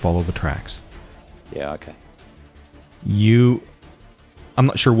as you follow the tracks. Yeah, okay. I'm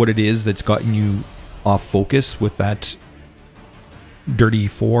not sure what it is that's gotten you off focus with that dirty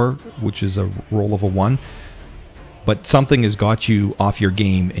 4, which is a roll of a 1. But something has got you off your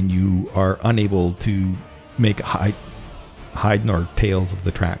game and you are unable to make hide nor tails of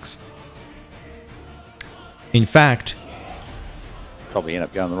the tracks. In fact... Probably end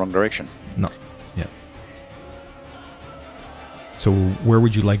up going the wrong direction. No. Yeah. So where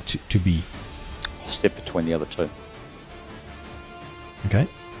would you like to be? Step between the other two. Okay.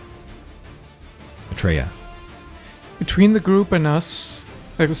 Atreya. Between the group and us,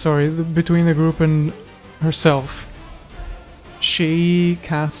 between the group and herself, she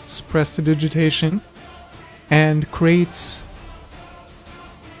casts Prestidigitation and creates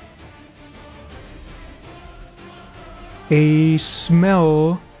a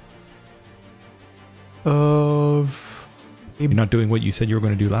smell of... You're not doing what you said you were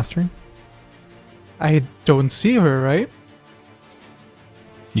going to do last turn? I don't see her, right?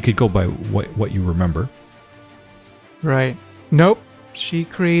 You could go by what you remember. Right. Nope. She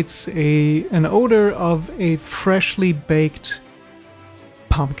creates an odor of a freshly baked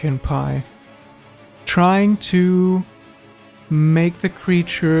pumpkin pie, trying to make the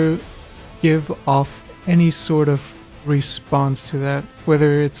creature give off any sort of response to that,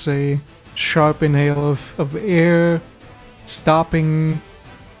 whether it's a sharp inhale of air, stopping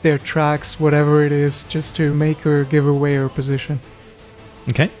their tracks, whatever it is, just to make her give away her position.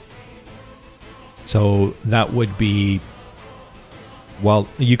 Okay. So that would be... Well,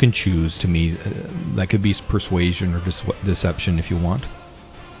 you can choose to me. That could be persuasion or deception if you want.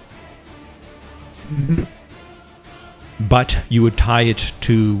 Mm-hmm. But you would tie it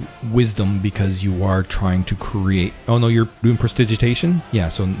to wisdom because you are trying to create... Oh, no, you're doing prestidigitation? Yeah,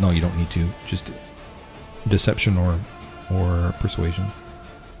 so no, you don't need to. Just deception or persuasion.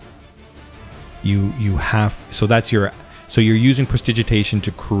 You have... So that's your... So you're using prestidigitation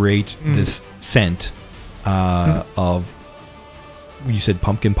to create this scent of... You said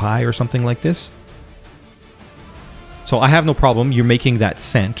pumpkin pie or something like this? So I have no problem. You're making that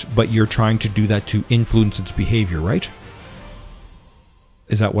scent, but you're trying to do that to influence its behavior, right?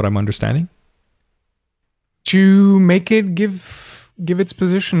 Is that what I'm understanding? To make it give its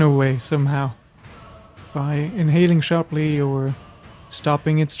position away somehow. By inhaling sharply or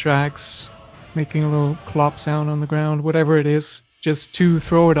stopping its tracks, making a little clop sound on the ground, whatever it is, just to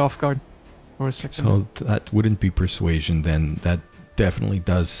throw it off guard for a second. So that wouldn't be persuasion then. That definitely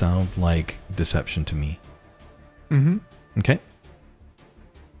does sound like deception to me. Mm-hmm. Okay.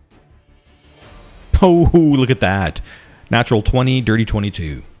 Oh, look at that. Natural 20, dirty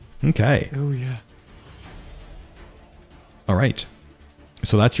 22. Okay. Oh, yeah. All right.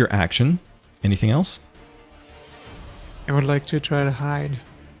 So that's your action. Anything else? I would like to try to hide.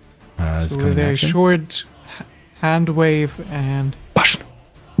 It's So kind with of a action. short hand wave and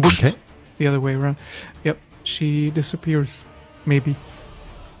Okay. the other way around. Yep, she disappears. Maybe.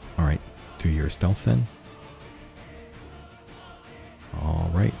 All right. Do your stealth then.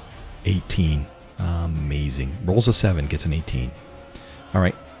 All right. 18. Amazing. Rolls a 7, gets an 18. All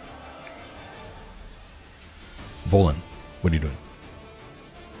right. Volan, what are you doing?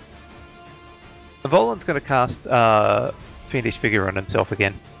 Volan's going to cast Fiendish Figure on himself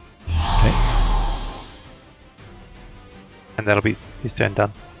again, Okay. and that'll be his turn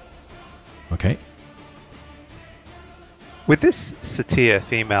done. Okay. With this Satir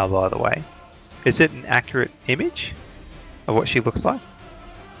female, by the way, is it an accurate image of what she looks like?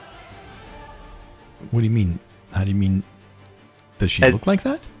 What do you mean? How do you mean? Does she As- look like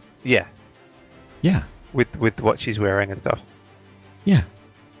that? Yeah, Yeah. with what she's wearing and stuff. Yeah.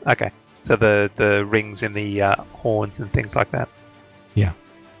 Okay. So the rings and the horns and things like that. Yeah.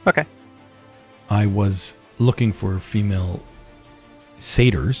 Okay. I was looking for female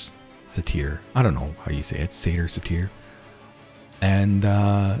satyrs, I don't know how you say it, satyr. And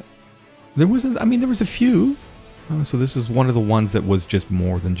there was a few. So this is one of the ones that was just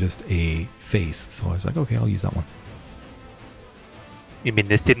more than just a face. So I was like, okay, I'll use that one. You mean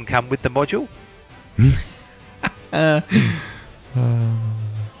this didn't come with the module?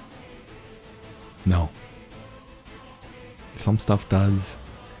 No. Some stuff does.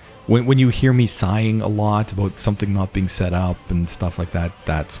 When you hear me sighing a lot about something not being set up and stuff like that,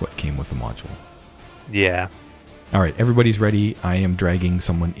 that's what came with the module. Yeah. All right, everybody's ready. I am dragging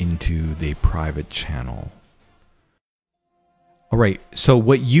someone into the private channel. All right, so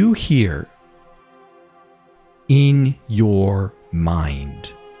what you hear in your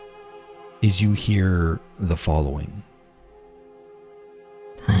mind is you hear the following.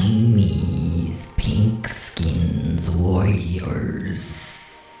 Tiny pink skins warriors.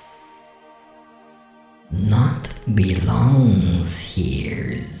 Not belongs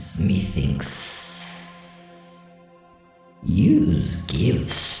here, methinks. Use give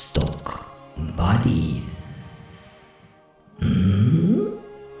stock bodies.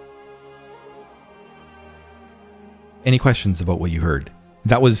 Any questions about what you heard?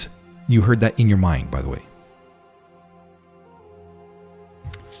 You heard that in your mind, by the way.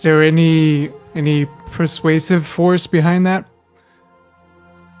 Is there any persuasive force behind that?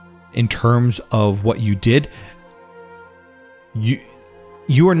 In terms of what you did, you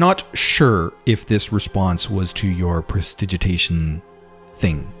are not sure if this response was to your prestidigitation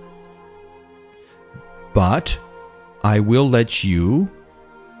thing. But I will let you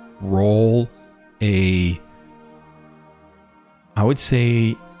roll I would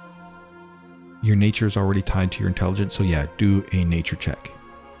say your nature is already tied to your intelligence, so yeah, do a nature check.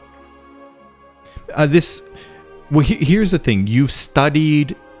 Here's the thing. You've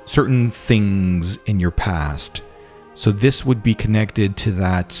studied certain things in your past, so this would be connected to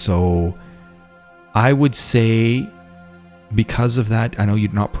that. So I would say because of that, I know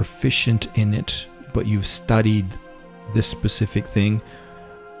you're not proficient in it, but you've studied this specific thing.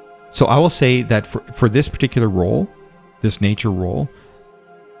 So I will say that for this particular role, this nature role,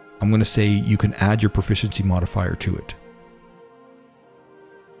 I'm going to say you can add your proficiency modifier to it.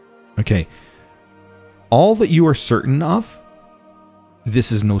 Okay. All that you are certain of,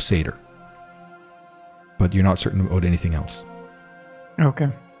 this is no satyr. But you're not certain about anything else. Okay.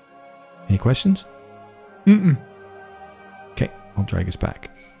 Any questions? Mm-mm. Okay, I'll drag us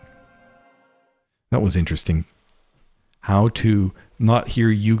back. That was interesting. How to not hear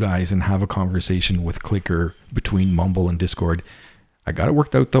you guys and have a conversation with Clicker between Mumble and Discord. I got it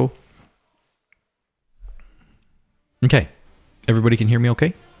worked out though. Okay. Everybody can hear me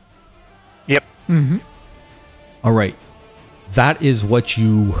okay? Yep. Mm-hmm. All right. That is what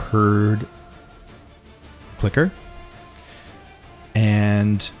you heard, Clicker.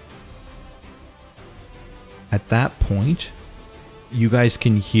 And at that point, you guys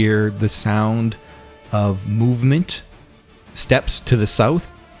can hear the sound of movement, steps to the south,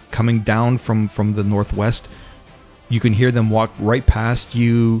 coming down from the northwest. You can hear them walk right past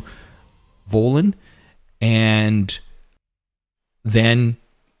you, Volan, and then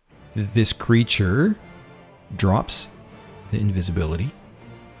this creature drops the invisibility,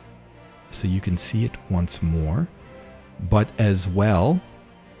 so you can see it once more. But as well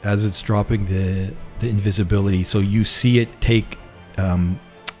as it's dropping the invisibility, so you see it take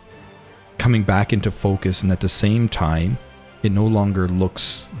coming back into focus, and at the same time, it no longer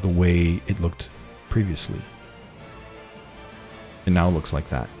looks the way it looked previously. It now looks like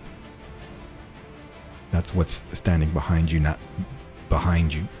that. That's what's standing behind you, not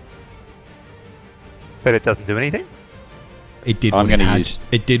behind you. But it doesn't do anything? It did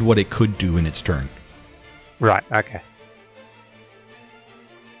it did what it could do in its turn. Right, okay.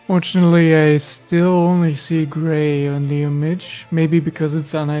 Fortunately, I still only see gray on the image. Maybe because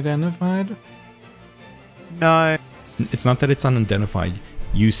it's unidentified. No. It's not that it's unidentified.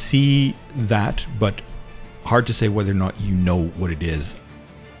 You see that, but hard to say whether or not you know what it is.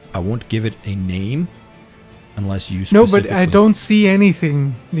 I won't give it a name unless you No, specifically... but I don't see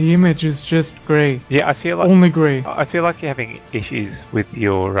anything. The image is just gray. Yeah, I feel like Only gray. I feel like you're having issues with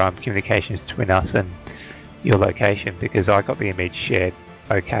your communications between us and your location, because I got the image shared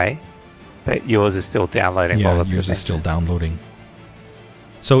okay, but yours is still downloading. Yeah, yours is still downloading.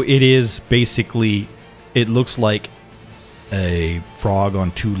 So it is basically, it looks like a frog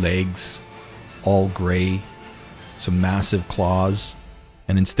on two legs, all gray, some massive claws,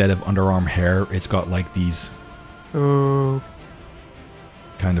 and instead of underarm hair, it's got like these Oh.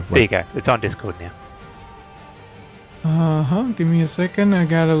 kind of There you like... go. It's on Discord now. Give me a second. I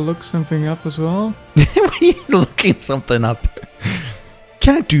gotta look something up as well. Why are you looking something up?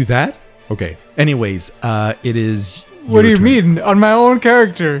 Can't do that. Okay. Anyways, it is... What do your you turn. mean? On my own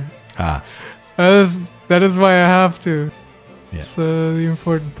character. Ah, That is why I have to. Yeah. It's the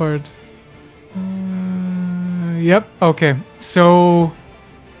important part. Yep. Okay. So,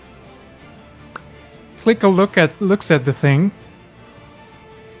 Clicker looks at the thing,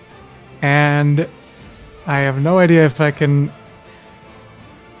 and I have no idea if I can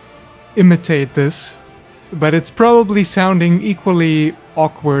imitate this, but it's probably sounding equally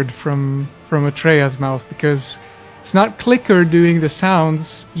awkward from Atreya's mouth, because it's not Clicker doing the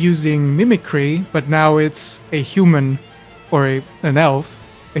sounds using mimicry, but now it's a human, or an elf,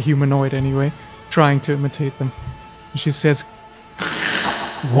 a humanoid anyway, trying to imitate them. And she says,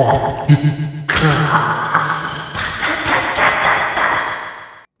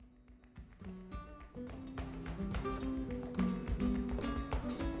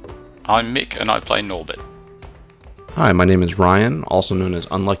 I'm Mick and I play Norbert. Hi, my name is Ryan, also known as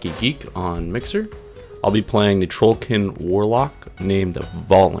Unlucky Geek on Mixer. I'll be playing the Trollkin Warlock named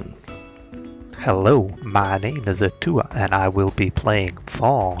Valen. Hello, my name is Atua, and I will be playing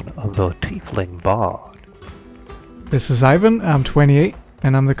Fawn, the Tiefling Bard. "This is Ivan, I'm 28,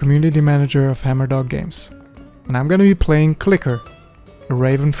 and I'm the community manager of Hammerdog Games. And I'm gonna be playing Clicker, a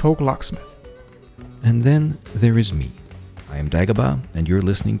Ravenfolk locksmith." and then there is me. I am Dagobah, and you're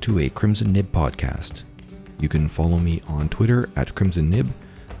listening to a Crimson Nib podcast. You can follow me on Twitter at Crimson Nib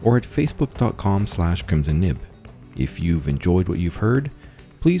or at facebook.com/Crimson Nib. If you've enjoyed what you've heard,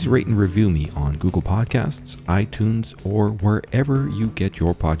 please rate and review me on Google Podcasts, iTunes, or wherever you get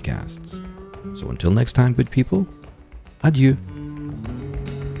your podcasts. So until next time, good people, adieu.